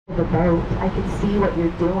the boat. I can see what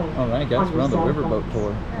you're doing. All right, guys, we're on the Riverboat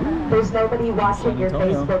Tour. There's nobody watching your San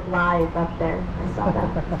Antonio. Facebook Live up there. I saw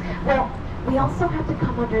that. Well, we also have to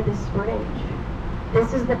come under this bridge.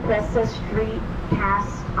 This is the Presa Street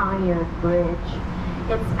cast iron bridge.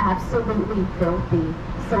 It's absolutely filthy,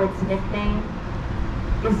 so its nickname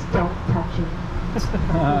is Don't Touch It.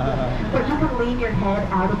 But you can lean your head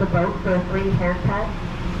out of the boat for a free haircut,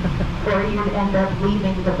 or you'd end up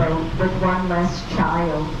leaving the boat with one less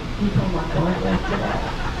child. You can look forward to that.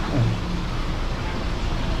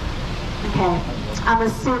 Okay, I'm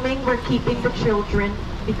assuming we're keeping the children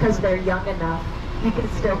because they're young enough. You can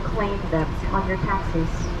still claim them on your taxes.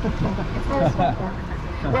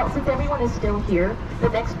 Well, since everyone is still here, the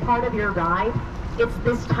next part of your ride, it's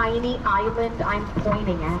this tiny island I'm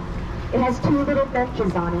pointing at. It has two little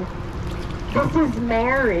benches on it. This is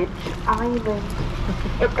Marriage Island.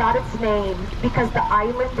 It got its name because the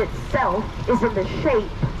island itself is in the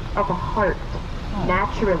shape of a heart,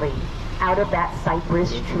 naturally, out of that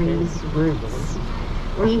cypress tree's roots.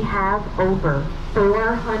 We have over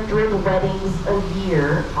 400 weddings a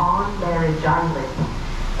year on Marriage Island,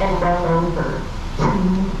 and well over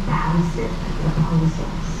 2,000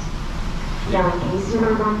 proposals. Now, in case you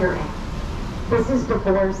were wondering, this is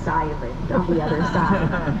Divorce Island on the other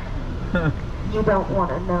side. You don't want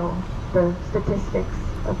to know the statistics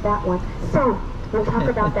of that one. So, we'll talk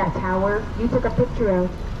about that tower you took a picture of.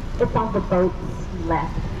 It's on the boat's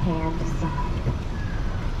left-hand side.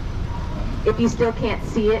 If you still can't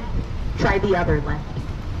see it, try the other left.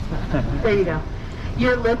 There you go.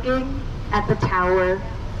 You're looking at the Tower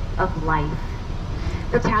of Life.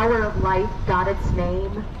 The Tower of Life got its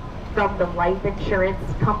name from the life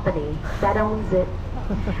insurance company that owns it.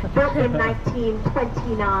 Built in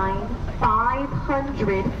 1929,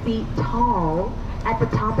 500 feet tall, at the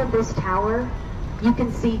top of this tower, you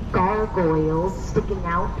can see gargoyles sticking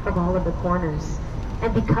out of all of the corners.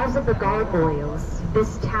 And because of the gargoyles,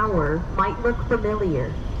 this tower might look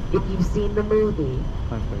familiar if you've seen the movie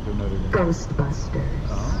Ghostbusters.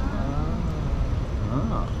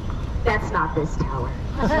 That's not this tower.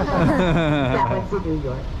 That one's in New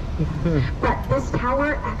York. But this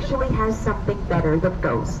tower actually has something better than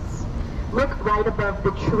ghosts. Look right above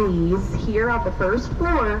the trees here on the first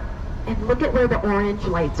floor, and look at where the orange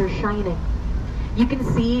lights are shining. You can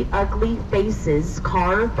see ugly faces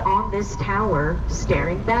carved on this tower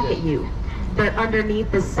staring back at you. They're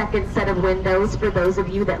underneath the second set of windows for those of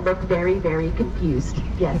you that look very, very confused.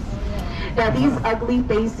 Yes. Now these ugly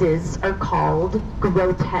faces are called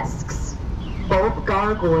grotesques. Both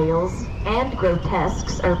gargoyles and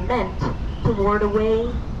grotesques are meant to ward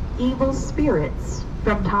away evil spirits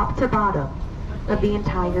from top to bottom of the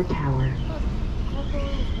entire tower.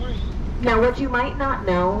 Now what you might not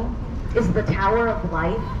know is the Tower of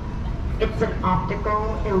Life. It's an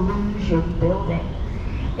optical illusion building.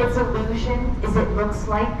 Its illusion is it looks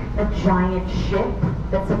like a giant ship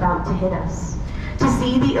that's about to hit us. To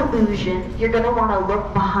see the illusion, you're going to want to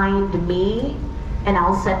look behind me, and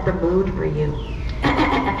I'll set the mood for you.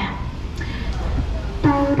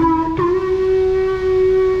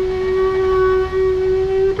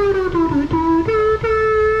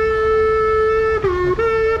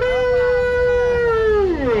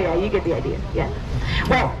 Yeah, you get the idea. Yeah.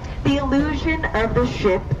 Well, the illusion of the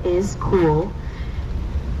ship is cool,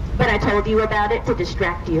 but I told you about it to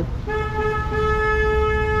distract you.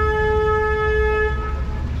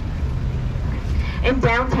 In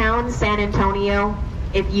downtown San Antonio,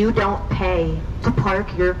 if you don't pay to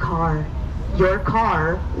park your car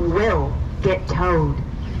will get towed.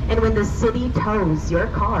 And when the city tows your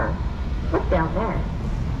car, look down there,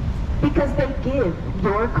 because they give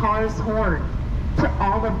your car's horn to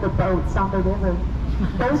all of the boats on the river.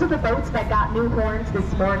 Those are the boats that got new horns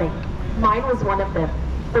this morning. Mine was one of them,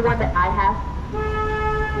 the one that I have.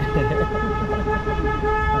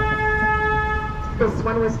 This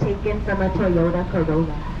one was taken from a Toyota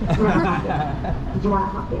Corolla. Did you want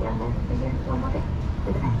to hop in on there? Right here? One more thing.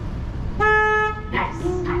 Nice.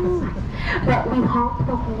 Nice. But we honk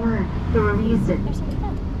the horn for a reason.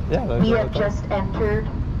 Yeah, we have just entered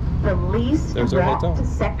the least walked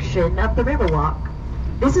section of the Riverwalk.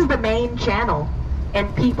 This is the main channel,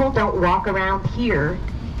 and people don't walk around here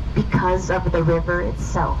because of the river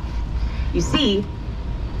itself. You see,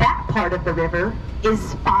 that part of the river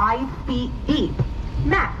is 5 feet deep,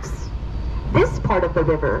 max. This part of the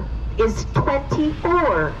river is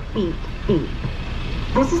 24 feet deep.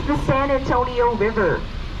 This is the San Antonio River,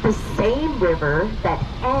 the same river that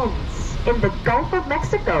ends in the Gulf of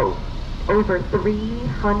Mexico, over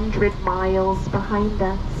 300 miles behind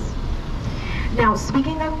us. Now,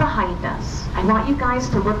 speaking of behind us, I want you guys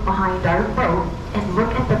to look behind our boat and look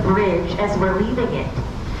at the bridge as we're leaving it.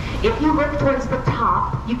 If you look towards the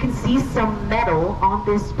top, you can see some metal on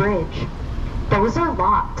this bridge. Those are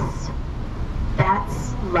locks.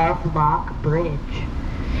 That's Lovelock Bridge.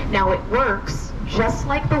 Now, it works just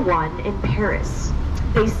like the one in Paris.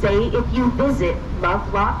 They say if you visit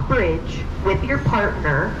Lovelock Bridge with your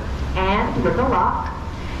partner and with a lock,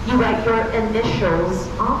 you write your initials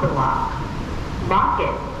on the lock. Lock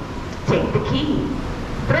it. Take the key.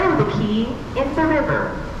 Throw the key in the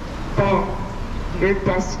river. Then you're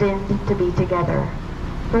destined to be together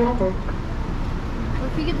forever.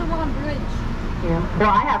 What if you get the wrong bridge? Yeah. Well,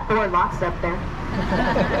 I have 4 locks up there.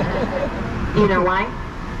 You know why?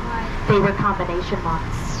 Why? They were combination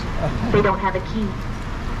locks. They don't have a key.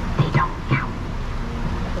 They don't count.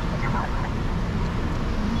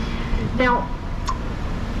 Now,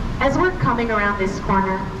 as we're coming around this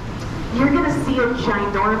corner, you're going to see a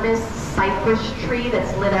ginormous cypress tree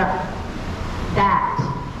that's lit up. That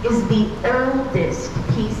is the oldest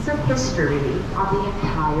piece of history on the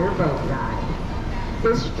entire boat ride.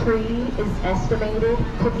 This tree is estimated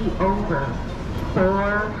to be over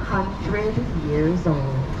 400 years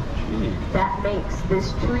old. That makes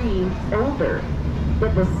this tree older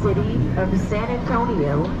than the city of San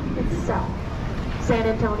Antonio itself. San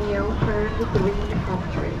Antonio turned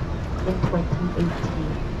 300 in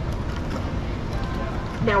 2018.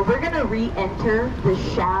 Now we're going to re-enter the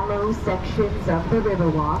shallow sections of the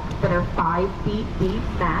Riverwalk that are 5 feet deep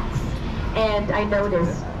max. And I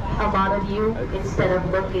noticed a lot of you, instead of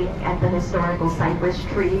looking at the historical cypress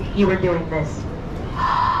tree, you were doing this.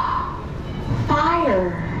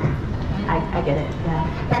 Fire! I get it, yeah.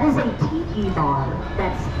 That is a Tiki Bar.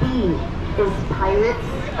 That's theme is Pirates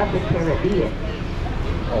of the Caribbean.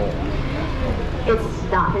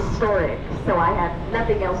 It's not historic, so I have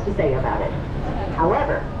nothing else to say about it.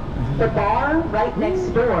 However, the bar right next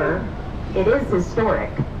door, it is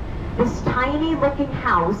historic. This tiny looking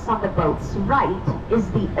house on the boat's right is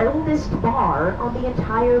the oldest bar on the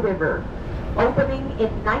entire river, opening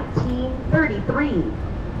in 1933,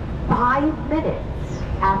 5 minutes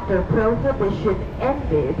after Prohibition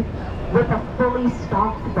ended. With a fully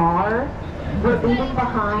stocked bar, we're leaving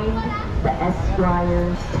behind the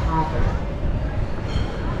Esquire's Tavern.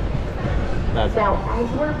 Now, as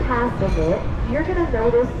we're passing it, you're going to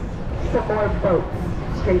notice some more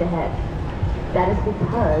boats straight ahead. That is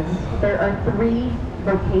because there are 3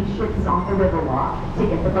 locations on the Riverwalk to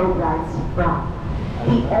get the boat rides from.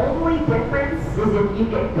 The only difference is if you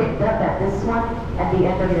get picked up at this one at the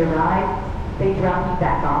end of your ride, they drop you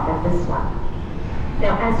back off at this one.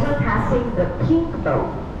 Now, as we're passing the pink boat,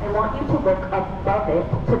 I want you to look above it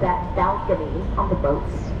to that balcony on the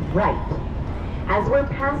boat's right. As we're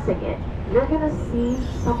passing it, you're going to see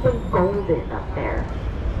something golden up there.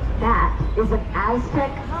 That is an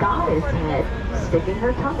Aztec goddess head sticking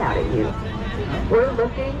her tongue out at you. We're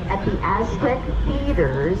looking at the Aztec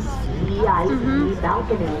Theater's VIP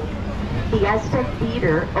balcony. The Aztec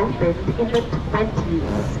Theater opened in the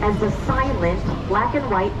 20s as a silent black and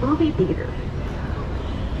white movie theater.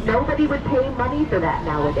 Nobody would pay money for that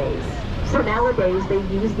nowadays. So nowadays they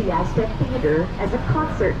use the Aztec Theater as a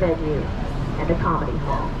concert venue and a comedy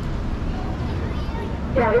hall.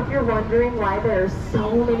 Now, if you're wondering why there are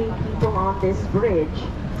so many people on this bridge,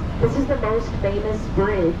 this is the most famous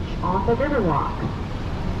bridge on the Riverwalk,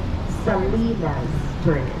 Selena's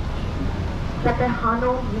Bridge. The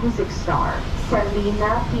Tejano music star,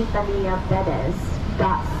 Selena Quintanilla Perez,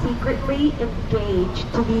 got secretly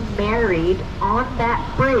engaged to be married on that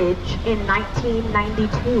bridge in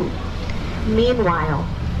 1992. Meanwhile,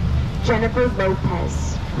 Jennifer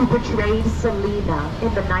Lopez, who portrayed Selena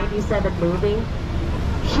in the 97 movie,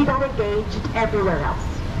 she got engaged everywhere else.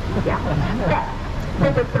 Yeah.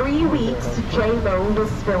 For the 3 weeks J-Lo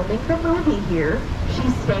was filming the movie here, she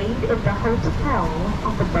stayed in the hotel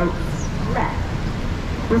on the boat's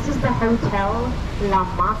left. This is the Hotel La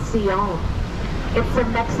Mansión. It's a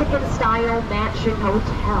Mexican-style mansion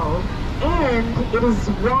hotel, and it is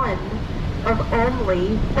one of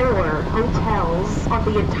only 4 hotels on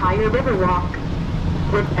the entire Riverwalk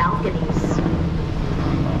with balconies.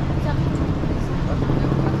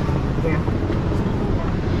 Yeah.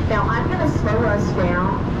 Now I'm going to slow us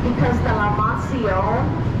down because the La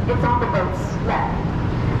Mansión, it's on the boat's left.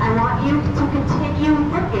 I want you to continue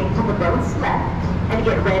looking to the boat's left and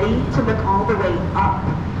get ready to look all the way up.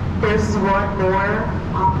 There's one more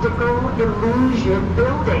optical illusion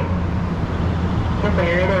building. And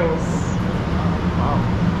there it is. Wow.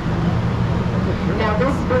 Now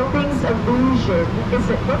this building's illusion is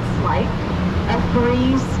it looks like a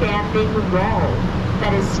freestanding wall.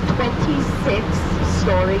 that is 26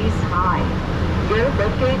 stories high. You're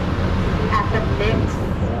looking at the Mix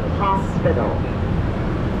Hospital.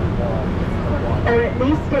 Or at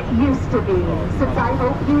least it used to be, since I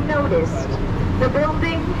hope you noticed. The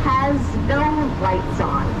building has no lights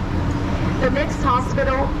on. The Mix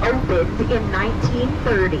Hospital opened in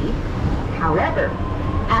 1930. However,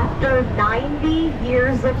 after 90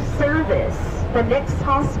 years of service, the Mix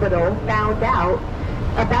Hospital found out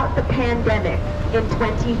about the pandemic in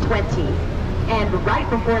 2020. And right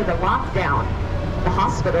before the lockdown, the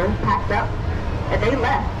hospital packed up and they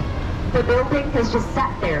left. The building has just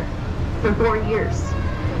sat there for 4 years.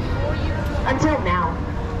 Until now.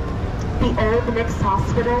 The old Mix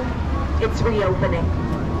Hospital, it's reopening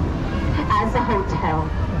as a hotel.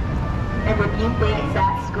 And when you think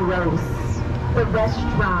that's gross, the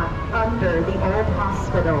restaurant under the old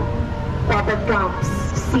hospital, Bubba Gump's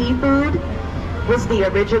Seafood, was the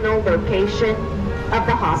original location of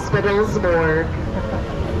the hospital's morgue.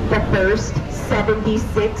 The first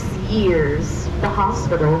 76 years the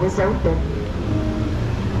hospital was open.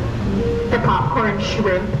 The popcorn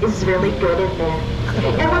shrimp is really good in there.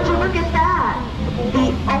 And would you look at that?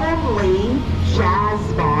 The only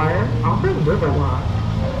jazz bar on the Riverwalk.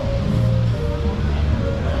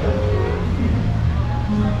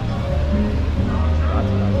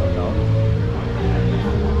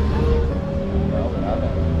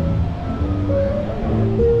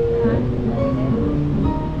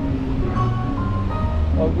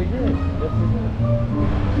 Oh, we did. Yes, we did.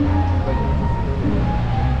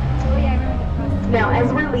 Now,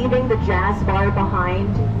 as we're leaving the jazz bar behind,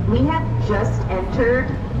 we have just entered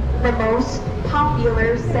the most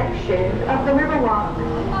popular section of the Riverwalk.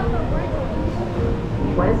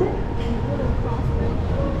 What is it?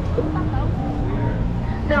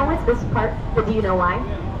 No, it's this part, but do you know why?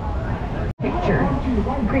 Picture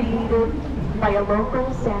created by a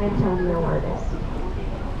local San Antonio artist.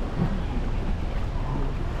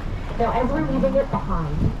 Now, as we're leaving it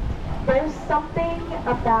behind, there's something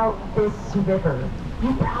about this river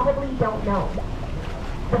you probably don't know.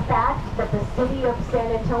 The fact that the city of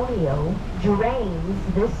San Antonio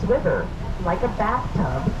drains this river like a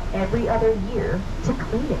bathtub every other year to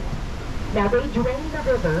clean it. Now they drain the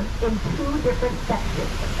river in 2 different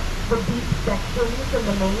sections. The deep sections in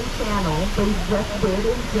the main channel they just did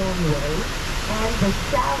in January, and the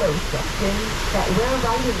shallow section that we're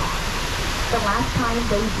riding on. The last time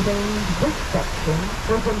they drained this section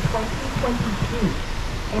was in 2022,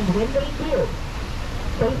 and when they did,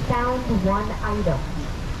 they found one item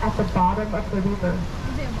at the bottom of the river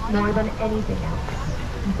more than anything else.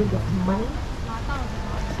 You think it's money?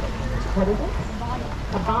 What is it?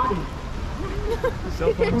 A body.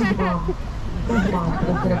 Who's mom? Who's mom?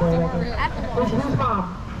 This little boy right there. Who's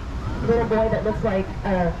mom? Little boy that looks like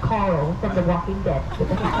Carl from The Walking Dead.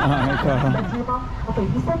 That's your mom? Okay,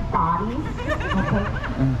 he said bodies. Okay.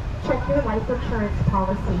 Check your life insurance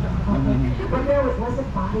policy. Okay. But no, it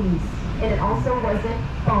wasn't bodies. And it also wasn't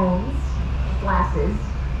phones, glasses,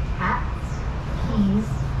 hats, keys,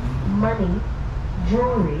 money,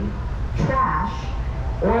 jewelry, trash,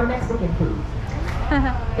 or Mexican food.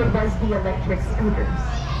 It was the electric scooters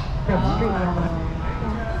from Street Yellow.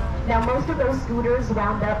 Now, most of those scooters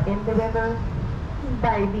wound up in the river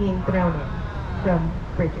by being thrown in from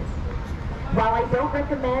bridges. While I don't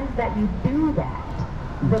recommend that you do that,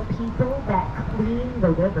 the people that clean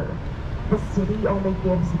the river, the city only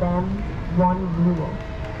gives them one rule: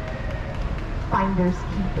 finders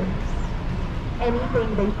keepers.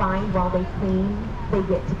 Anything they find while they clean, they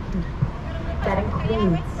get to keep. That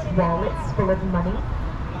includes wallets full of money,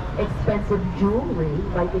 expensive jewelry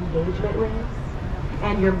like engagement rings,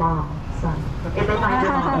 and your mom, son. If they find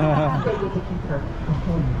your mom, they get to keep her.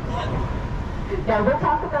 Okay. Now we'll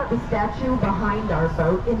talk about the statue behind our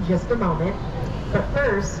boat in just a moment, but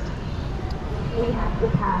first, we have to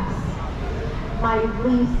pass my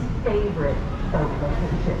least favorite boat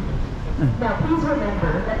location. Now please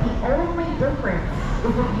remember that the only difference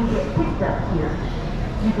is if you get picked up here,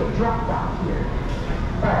 you get dropped off here.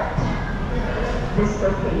 But this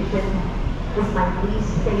location is my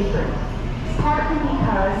least favorite. Partly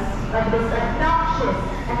because of this obnoxious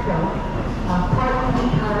echo, partly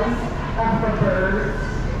because of the birds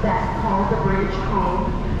that call the bridge home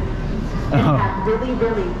and have really,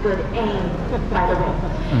 really good aim, by the way.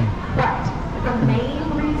 But the main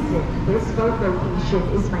reason this boat location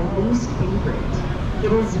is my least favorite,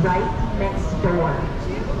 it is right next door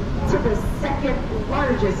to the second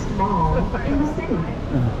largest mall in the city.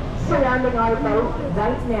 Surrounding our boat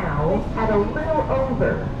right now at a little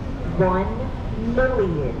over 1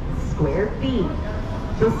 million square feet.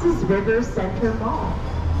 This is River Center Mall.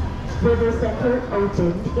 River Center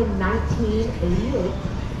opened in 1988,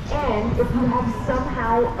 and if you have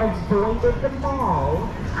somehow avoided the mall,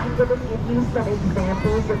 I'm going to give you some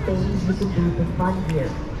examples of things you can do for fun here.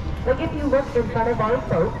 Like if you look in front of our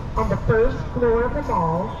boat on the first floor of the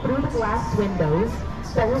mall, through the glass windows,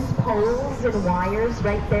 those poles and wires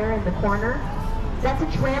right there in the corner, that's a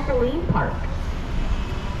trampoline park.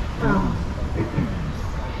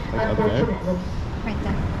 Unfortunately, Right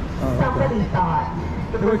there. somebody thought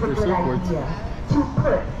it was a good idea to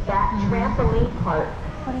put that trampoline park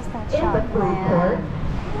What is that in the shop? food court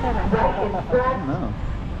right in I don't front know.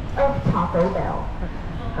 of Taco Bell.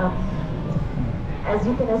 As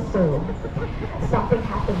you can assume, something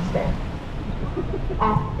happens there.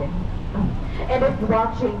 Often. And if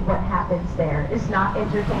watching what happens there is not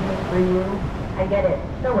entertaining for you, I get it.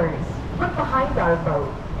 No worries. Look behind our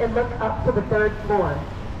boat and look up to the third floor.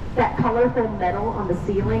 That colorful metal on the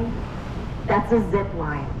ceiling, that's a zip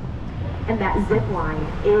line. And that zip line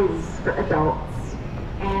is for adults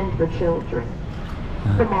and for children.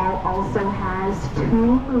 The mall also has 2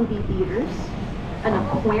 movie theaters, an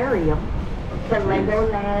aquarium, the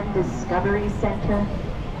Legoland Discovery Center,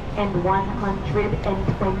 and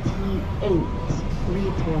 128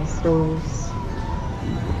 retail stores.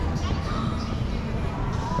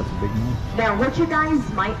 That's a big mall. Now, what you guys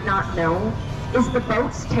might not know is the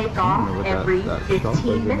boats take off what every that shop was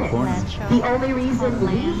 15 in the minutes. corner. The only reason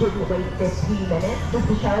we didn't wait 15 minutes is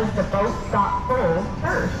because the boat got full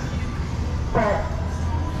first. But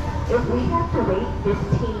if we have to wait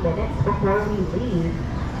 15 minutes before we leave,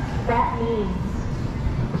 that means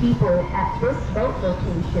people at this boat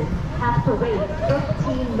location have to wait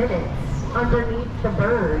 15 minutes underneath the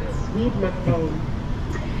birds we've nicknamed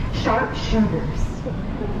sharpshooters.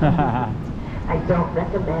 I don't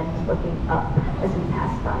recommend looking up as we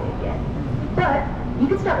pass by again. But you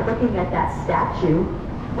can start looking at that statue.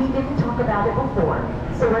 We didn't talk about it before,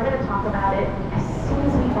 so we're going to talk about it as soon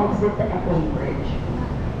as we exit the Echo Bridge.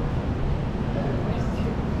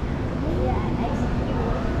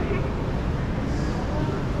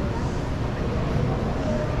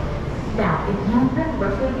 Now, if you've been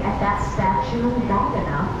looking at that statue long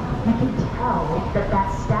enough, you can tell that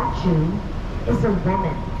that statue is a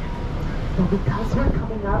woman. And because we're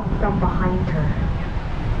coming up from behind her,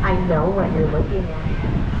 I know what you're looking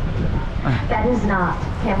at. That is not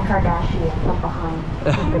Kim Kardashian from behind.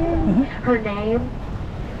 Her name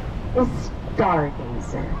is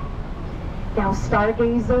Stargazer. Now,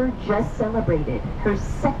 Stargazer just celebrated her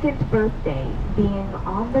 2nd birthday being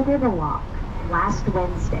on the Riverwalk last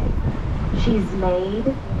Wednesday. She's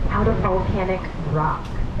made out of volcanic rock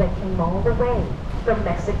that came all the way from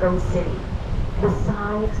Mexico City,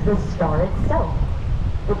 besides the star itself,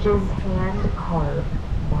 which is hand-carved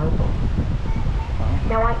marble.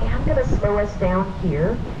 Now, I am going to slow us down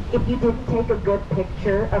here. If you didn't take a good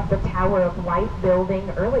picture of the Tower of Life building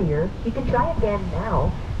earlier, you can try again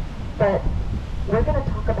now. But we're going to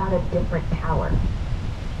talk about a different tower.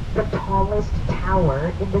 The tallest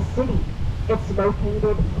tower in the city. It's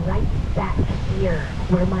located right back here,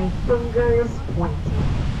 where my finger is pointing.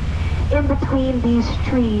 In between these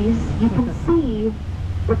trees, you can see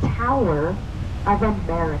the Tower of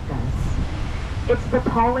Americas. It's the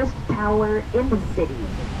tallest tower in the city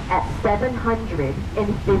at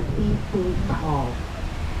 750 feet tall.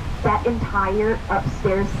 That entire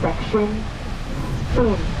upstairs section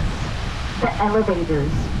spins. The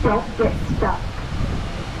elevators don't get stuck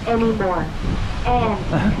anymore. And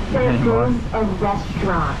there goes a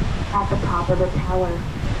restaurant at the top of the tower.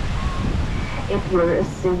 If you're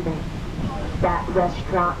assuming that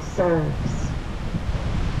restaurant serves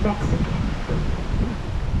Mexican food.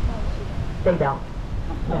 They don't.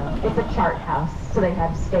 No, it's a chart house, so they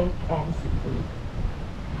have steak and seafood.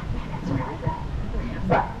 Man, that's really good.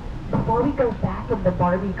 But before we go back in the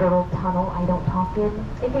Barbie Girl tunnel I don't talk in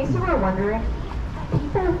case you were wondering,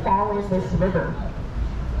 people fall in this river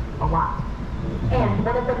a lot. And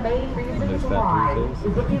one of the main reasons why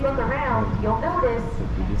is if you look around, you'll notice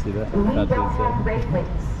Did you see that? we don't have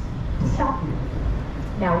railings to stop you.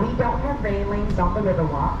 Now, we don't have railings on the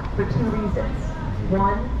Riverwalk for 2 reasons.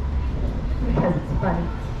 1, because it's funny.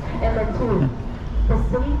 And then 2, the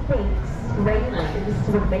city thinks railings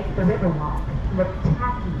would make the Riverwalk look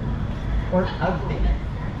tacky or ugly.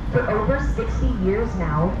 For over 60 years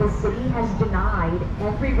now, the city has denied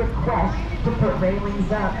every request to put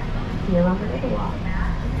railings up here on the Riverwalk.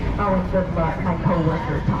 Oh, and good luck, my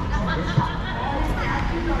coworker talks on this topic.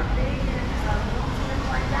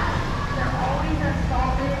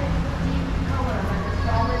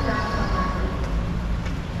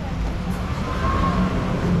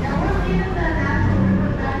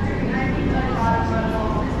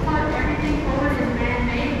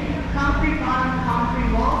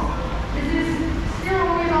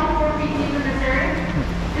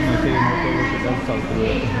 So cool.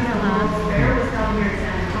 fair was down here in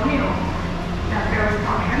San Antonio. That fair was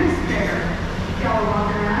called Hemisphere. Y'all were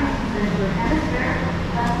walking around, and it was Hemisphere.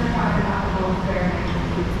 That's what we're talking about the whole fair.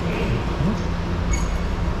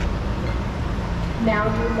 Now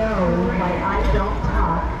you know why I don't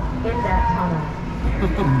talk in that tunnel.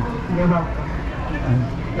 You're welcome.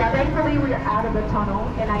 Now thankfully we are out of the tunnel,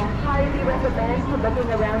 and I highly recommend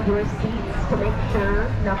looking around your seats to make sure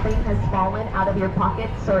nothing has fallen out of your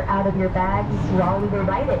pockets or out of your bags while we were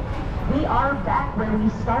riding. We are back where we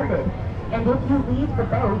started, and if you leave the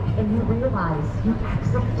boat and you realize you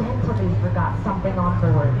accidentally forgot something on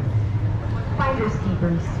board, finders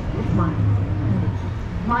keepers, it's mine.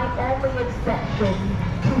 My only exception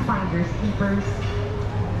to finders keepers,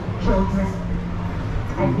 children.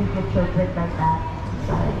 I think of children like that.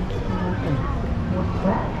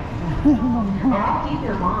 What? Oh, I'll keep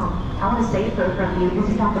your mom. I want to save her from you because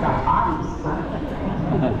you talk about bodies.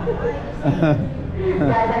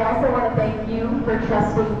 Guys, I also want to thank you for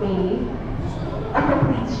trusting me, a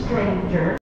complete stranger.